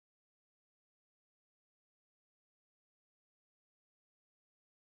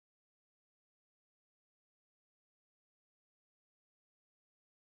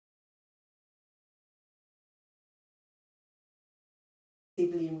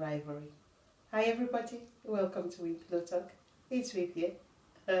Sibling Rivalry. Hi everybody, welcome to Pillow Talk. It's Ruth here.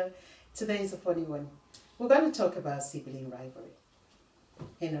 Today is a funny one. We're going to talk about sibling rivalry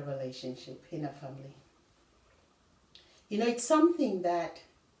in a relationship, in a family. You know, it's something that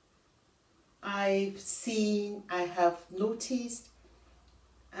I've seen, I have noticed,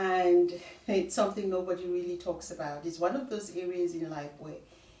 and it's something nobody really talks about. It's one of those areas in life where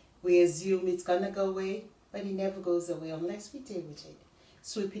we assume it's going to go away, but it never goes away unless we deal with it.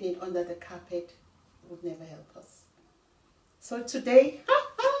 Sweeping it under the carpet would never help us. So today,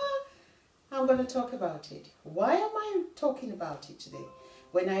 I'm going to talk about it. Why am I talking about it today?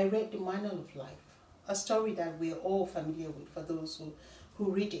 When I read the Manual of Life, a story that we're all familiar with for those who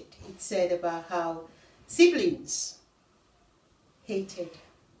read it, it said about how siblings hated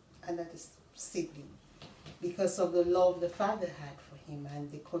another sibling because of the love the father had for him,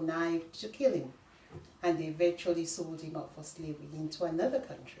 and they connived to kill him. And they eventually sold him up for slavery into another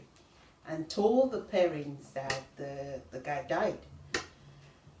country and told the parents that the guy died.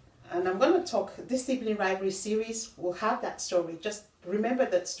 And I'm going to talk, this Sibling Rivalry series will have that story. Just remember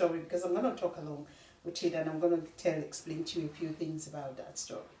that story, because I'm going to talk along with it, and I'm going to explain to you a few things about that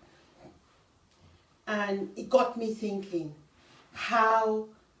story. And it got me thinking how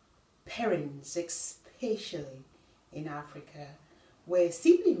parents, especially in Africa, where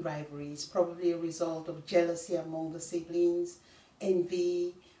sibling rivalry is probably a result of jealousy among the siblings,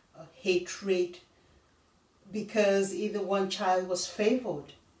 envy, hatred, because either one child was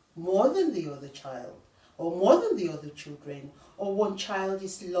favored more than the other child, or more than the other children, or one child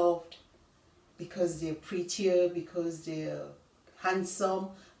is loved because they're prettier, because they're handsome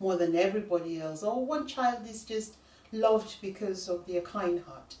more than everybody else, or one child is just loved because of their kind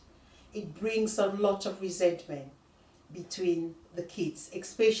heart. It brings a lot of resentment between the kids,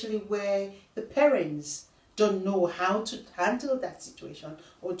 especially where the parents don't know how to handle that situation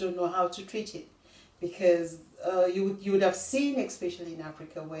or don't know how to treat it. Because you would have seen, especially in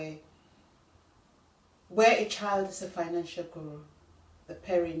Africa, where a child is a financial guru, the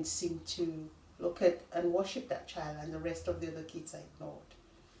parents seem to look at and worship that child, and the rest of the other kids are ignored.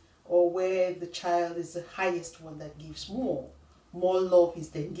 Or where the child is the highest one that gives more love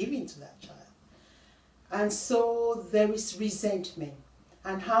is then given to that child. And so there is resentment.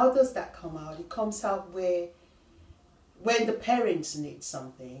 And how does that come out? It comes out where when the parents need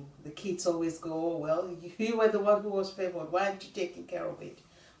something, the kids always go, oh, well, you were the one who was favored, why aren't you taking care of it?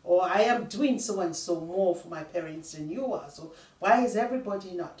 Or I am doing so and so more for my parents than you are, so why is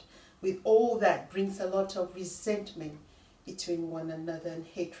everybody not? With all that brings a lot of resentment between one another and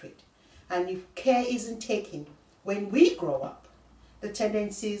hatred. And if care isn't taken, when we grow up, the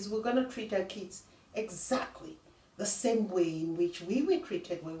tendency is we're going to treat our kids exactly the same way in which we were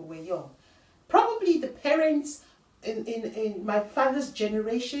treated when we were young. Probably the parents in my father's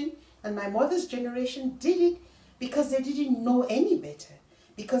generation and my mother's generation did it because they didn't know any better,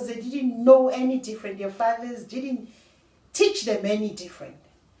 because they didn't know any different. Their fathers didn't teach them any different.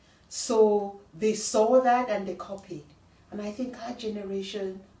 So they saw that and they copied. And I think our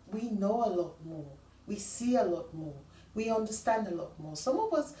generation, we know a lot more. We see a lot more. We understand a lot more. Some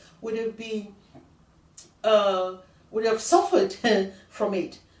of us would have suffered from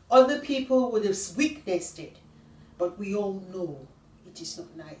it. Other people would have witnessed it. But we all know it is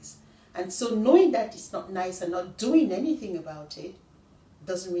not nice. And so knowing that it's not nice and not doing anything about it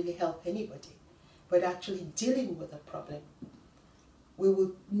doesn't really help anybody. But actually dealing with the problem, we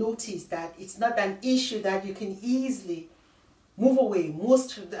will notice that it's not an issue that you can easily move away.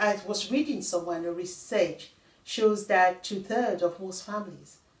 I was reading somewhere, a research shows that 2/3 of most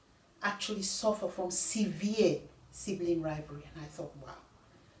families actually suffer from severe sibling rivalry. And I thought,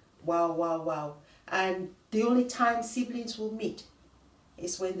 wow. And the only time siblings will meet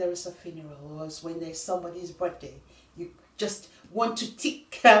is when there is a funeral, or it's when there's somebody's birthday. You just want to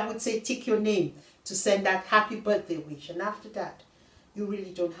tick your name to send that happy birthday wish. And after that, you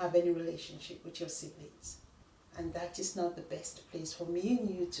really don't have any relationship with your siblings. And that is not the best place for me and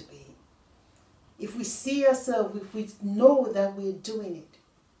you to be. If we see ourselves, if we know that we're doing it,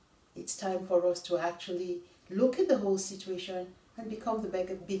 it's time for us to actually look at the whole situation and become the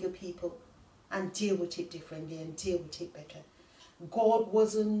bigger people and deal with it differently and deal with it better. God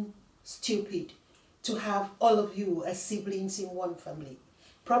wasn't stupid to have all of you as siblings in one family.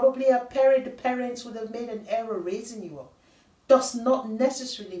 Probably the parents would have made an error raising you up. Does not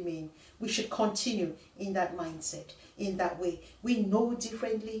necessarily mean we should continue in that mindset, in that way. We know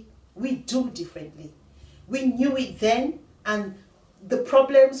differently, we do differently. We knew it then, and the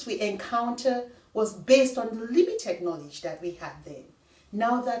problems we encounter was based on the limited knowledge that we had then.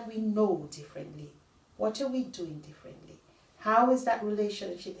 Now that we know differently, what are we doing differently? How is that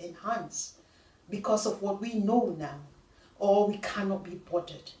relationship enhanced because of what we know now? Or we cannot be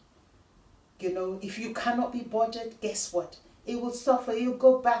bothered. You know, if you cannot be bothered, guess what? It will suffer. You'll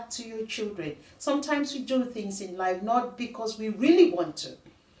go back to your children. Sometimes we do things in life not because we really want to,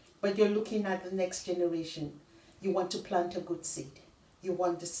 but you're looking at the next generation. You want to plant a good seed. You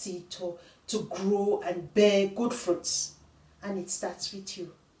want the seed to grow and bear good fruits. And it starts with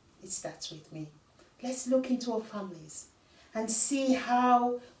you. It starts with me. Let's look into our families and see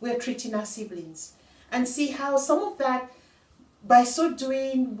how we're treating our siblings. And see how some of that, by so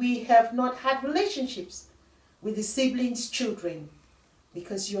doing, we have not had relationships with the siblings' children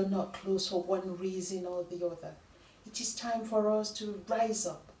because you're not close for one reason or the other. It is time for us to rise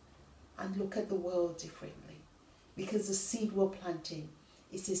up and look at the world differently, because the seed we're planting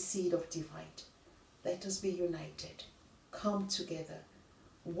is a seed of divide. Let us be united, come together,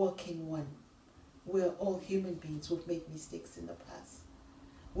 work in one. We're all human beings who've made mistakes in the past.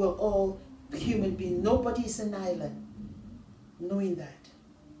 We're all human beings. Nobody is an island. Knowing that,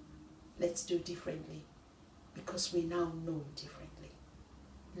 let's do differently, because we now know differently.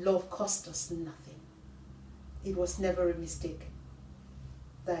 Love cost us nothing. It was never a mistake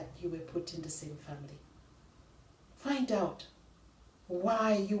that you were put in the same family. Find out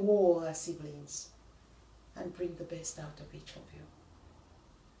why you all are siblings and bring the best out of each of you.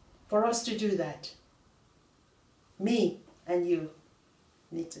 For us to do that, me and you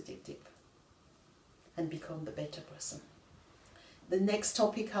need to dig deep and become the better person. The next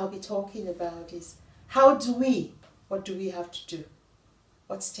topic I'll be talking about is what do we have to do?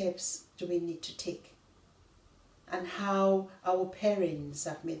 What steps do we need to take? And how our parents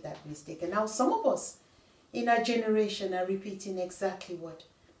have made that mistake. And how some of us in our generation are repeating exactly what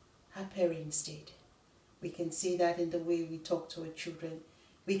our parents did. We can see that in the way we talk to our children.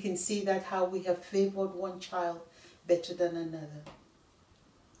 We can see that how we have favored one child better than another.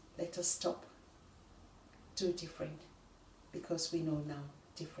 Let us stop. Do different. Because we know now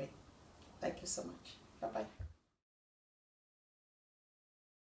different. Thank you so much. Bye-bye.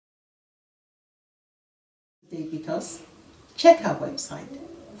 Stay with us. Check our website.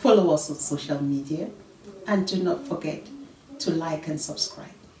 Follow us on social media. And do not forget to like and subscribe.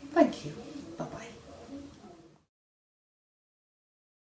 Thank you. Bye-bye.